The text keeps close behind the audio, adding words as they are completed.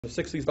the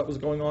 60s, that was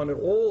going on in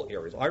all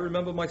areas. I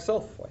remember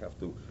myself, I have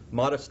to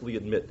modestly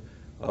admit,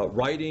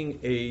 writing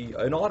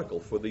an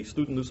article for the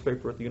student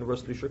newspaper at the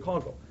University of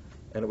Chicago.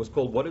 And it was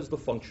called, "What is the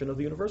Function of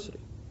the University?"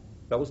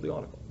 That was the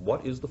article.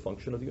 What is the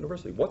function of the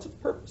university? What's its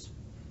purpose?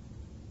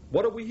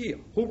 What are we here?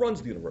 Who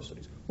runs the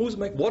universities?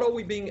 What are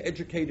we being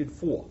educated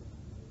for?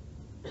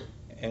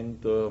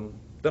 And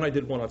then I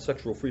did one on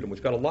sexual freedom,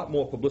 which got a lot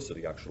more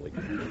publicity, actually.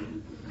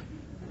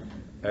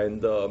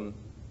 And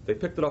they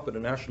picked it up in a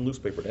national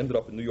newspaper. It ended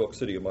up in New York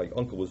City, and my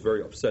uncle was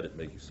very upset at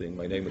me, seeing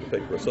my name in the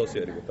paper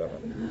associated with that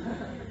one.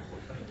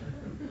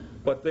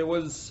 But there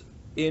was,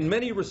 in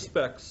many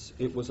respects,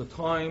 it was a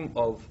time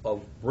of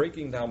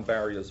breaking down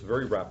barriers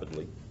very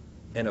rapidly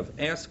and of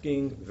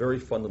asking very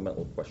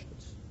fundamental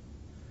questions.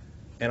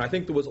 And I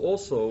think there was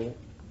also,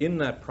 in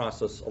that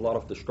process, a lot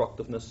of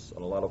destructiveness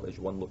and a lot of, as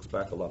one looks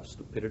back, a lot of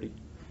stupidity.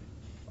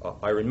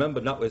 I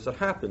remember, not as it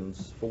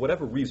happens, for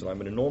whatever reason,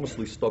 I'm an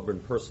enormously stubborn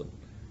person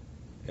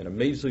and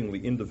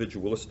amazingly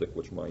individualistic,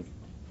 which my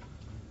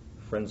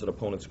friends and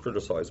opponents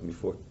criticized me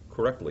for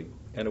correctly.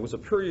 And it was a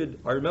period,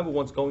 I remember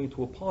once going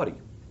to a party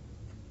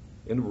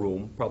in a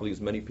room, probably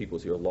as many people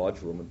as here, a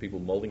large room, and people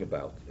mulling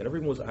about, and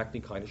everyone was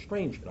acting kind of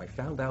strange. And I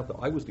found out that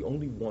I was the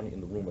only one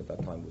in the room at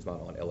that time who was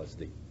not on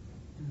LSD.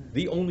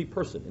 The only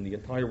person in the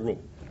entire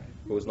room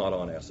who was not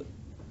on acid.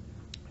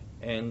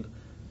 And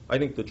I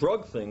think the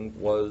drug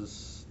thing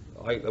was,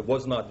 I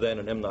was not then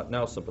and am not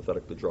now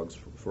sympathetic to drugs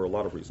for a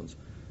lot of reasons.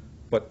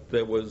 But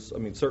there was, I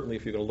mean, certainly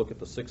if you're going to look at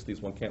the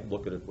 60s, one can't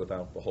look at it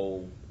without the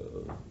whole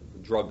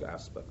drug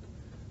aspect.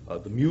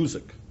 The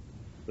music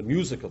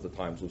of the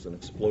times was an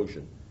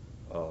explosion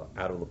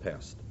out of the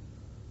past.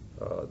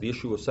 The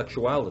issue of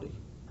sexuality,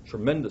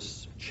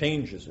 tremendous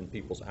changes in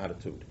people's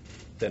attitude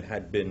than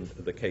had been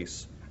the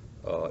case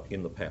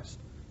in the past.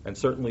 And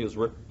certainly, as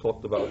Rick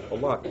talked about a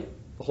lot,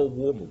 the whole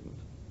war movement.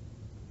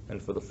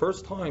 And for the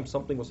first time,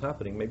 something was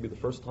happening, maybe the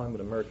first time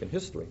in American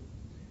history,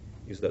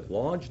 is that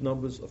large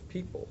numbers of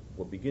people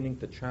were beginning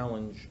to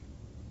challenge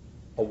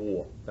a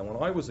war. Now,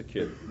 when I was a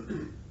kid,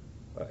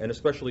 and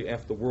especially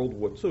after World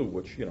War II,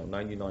 which,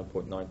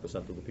 99.9%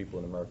 of the people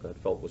in America had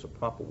felt was a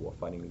proper war,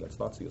 fighting against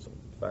Nazism,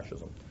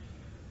 fascism.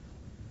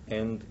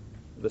 And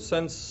the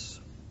sense,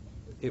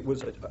 it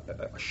was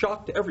a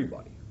shock to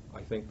everybody,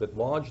 I think, that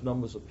large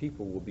numbers of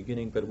people were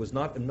beginning, that it was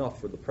not enough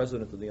for the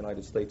President of the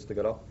United States to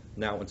get up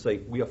now and say,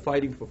 we are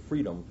fighting for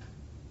freedom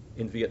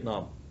in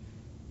Vietnam.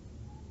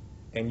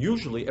 And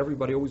usually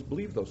everybody always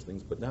believed those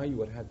things, but now you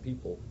had had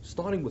people,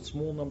 starting with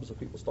small numbers of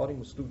people, starting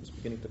with students,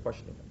 beginning to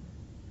question them.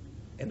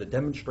 And the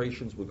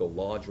demonstrations would go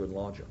larger and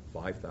larger,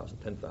 5,000,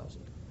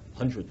 10,000,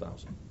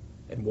 100,000.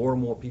 And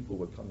more people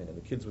would come in, and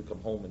the kids would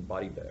come home in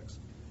body bags.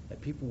 And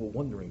people were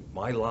wondering,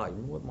 My Lai,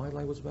 remember what My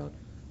Lai was about?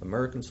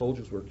 American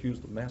soldiers were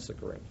accused of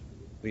massacring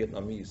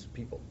Vietnamese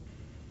people,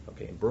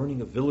 okay, and burning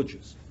of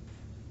villages.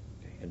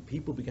 Okay, and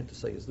people began to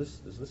say, is this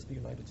the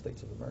United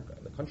States of America?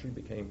 And the country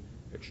became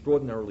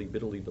extraordinarily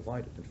bitterly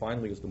divided. And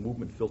finally, as the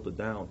movement filtered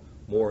down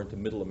more into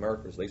middle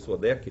America, as they saw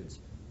their kids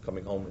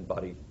coming home in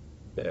body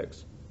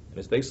bags, and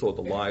as they saw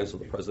the lies of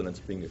the presidents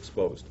being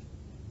exposed,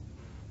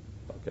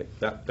 okay,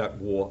 that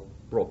war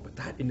broke. But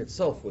that in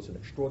itself was an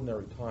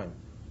extraordinary time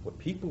where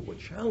people were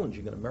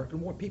challenging an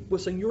American war. People were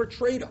saying, you're a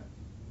traitor.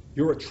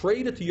 You're a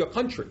traitor to your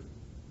country.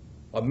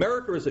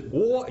 America is at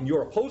war and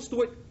you're opposed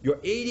to it. You're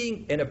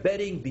aiding and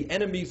abetting the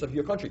enemies of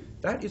your country.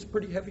 That is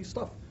pretty heavy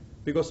stuff,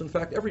 because in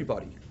fact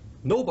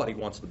nobody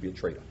wants to be a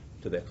traitor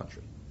to their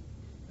country.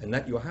 And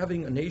that you're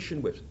having a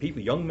nation with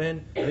people, young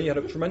men, and then you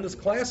have a tremendous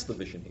class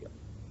division here.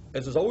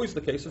 As is always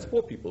the case, it's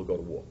poor people who go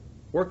to war.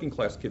 Working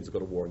class kids go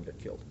to war and get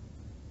killed.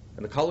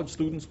 And the college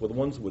students were the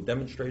ones who were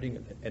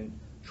demonstrating, and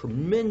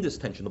tremendous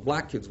tension. The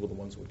black kids were the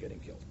ones who were getting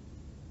killed.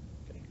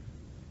 Okay.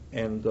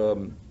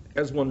 And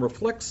as one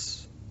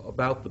reflects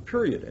about the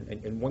period,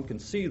 and one can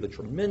see the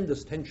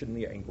tremendous tension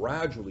there, and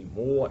gradually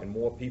more and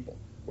more people,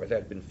 where there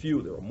had been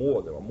few, there were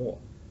more.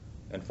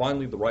 And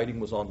finally the writing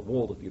was on the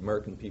wall that the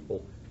American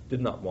people did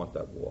not want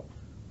that war,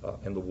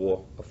 and the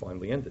war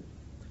finally ended.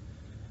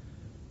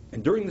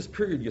 And during this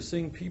period you're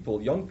seeing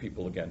people, young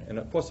people again, and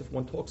of course if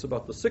one talks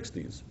about the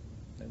 60s,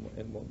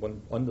 and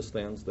one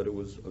understands that it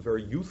was a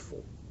very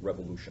youthful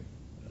revolution,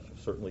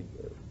 certainly,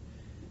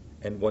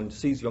 and one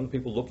sees young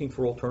people looking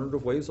for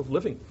alternative ways of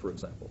living, for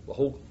example. The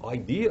whole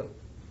idea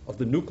of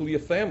the nuclear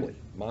family,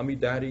 mommy,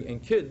 daddy,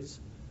 and kids,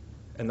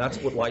 and that's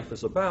what life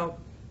is about,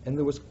 and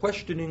there was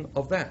questioning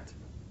of that.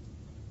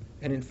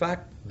 And in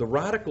fact, the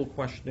radical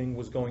questioning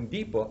was going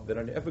deeper than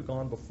had ever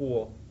gone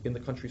before in the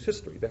country's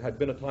history. There had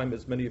been a time,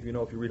 as many of you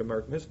know if you read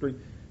American history,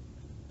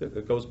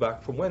 that goes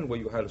back from when, where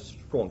you had a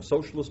strong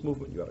socialist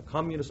movement, you had a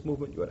communist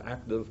movement, you had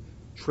active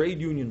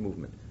trade union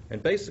movement.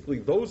 And basically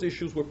those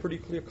issues were pretty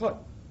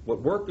clear-cut.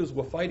 What workers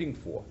were fighting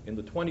for in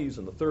the 20s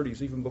and the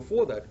 30s, even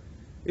before that,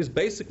 is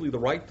basically the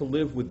right to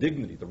live with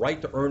dignity, the right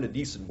to earn a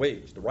decent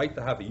wage, the right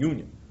to have a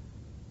union.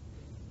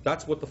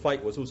 That's what the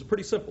fight was. It was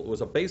pretty simple. It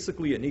was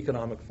basically an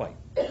economic fight.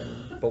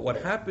 But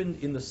what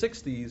happened in the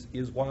 60s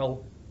is,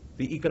 while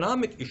the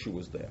economic issue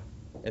was there,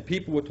 and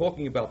people were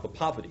talking about the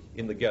poverty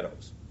in the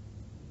ghettos,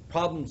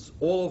 problems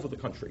all over the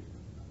country,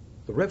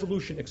 the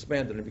revolution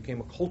expanded and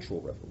became a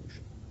cultural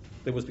revolution.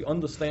 There was the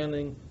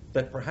understanding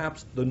that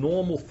perhaps the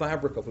normal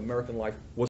fabric of American life was